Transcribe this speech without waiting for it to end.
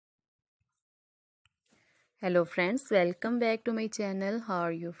Hello friends, welcome back to my channel. How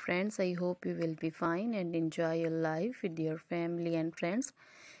are you friends? I hope you will be fine and enjoy your life with your family and friends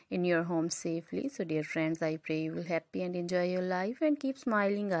in your home safely. So dear friends, I pray you will happy and enjoy your life and keep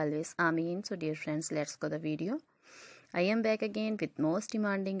smiling always. Amen. So dear friends, let's go the video. I am back again with most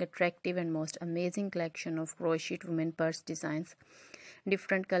demanding, attractive and most amazing collection of crochet women purse designs.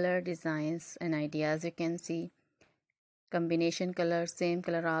 Different color designs and ideas you can see. Combination color, same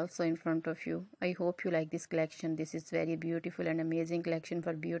color also in front of you. I hope you like this collection. This is very beautiful and amazing collection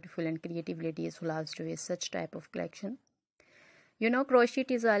for beautiful and creative ladies who loves to wear such type of collection. You know, crochet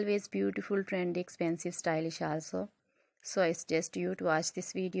is always beautiful, trendy, expensive, stylish also. So I suggest you to watch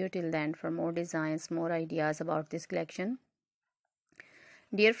this video till the end for more designs, more ideas about this collection.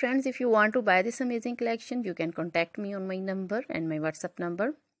 Dear friends, if you want to buy this amazing collection, you can contact me on my number and my WhatsApp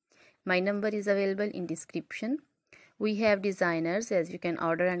number. My number is available in description. We have designers as you can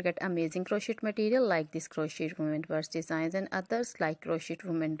order and get amazing crochet material like this crochet women purse designs and others like crochet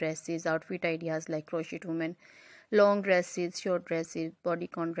women dresses, outfit ideas like crochet women long dresses, short dresses,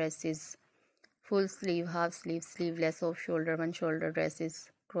 bodycon dresses, full sleeve, half sleeve, sleeveless, off shoulder, one shoulder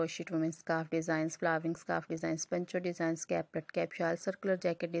dresses, crochet women scarf designs, flowering scarf designs, poncho designs, caplet, cap shawl, circular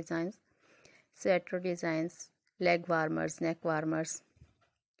jacket designs, sweater designs, leg warmers, neck warmers,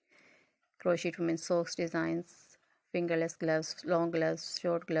 crochet women socks designs, fingerless gloves, long gloves,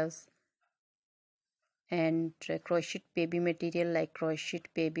 short gloves, and crochet baby material like crochet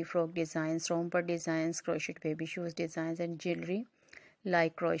baby frock designs, romper designs, crochet baby shoes designs, and jewelry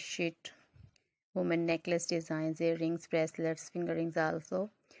like crochet woman necklace designs, earrings, bracelets, finger rings also,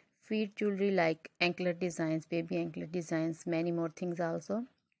 feet jewelry like anklet designs, baby anklet designs, many more things also.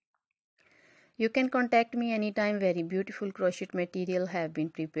 You can contact me anytime. Very beautiful crochet material have been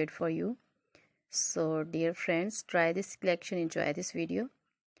prepared for you. So dear friends, try this collection, enjoy this video.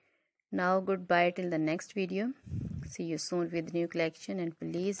 Now goodbye till the next video. See you soon with new collection and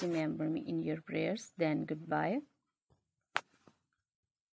please remember me in your prayers. Then goodbye.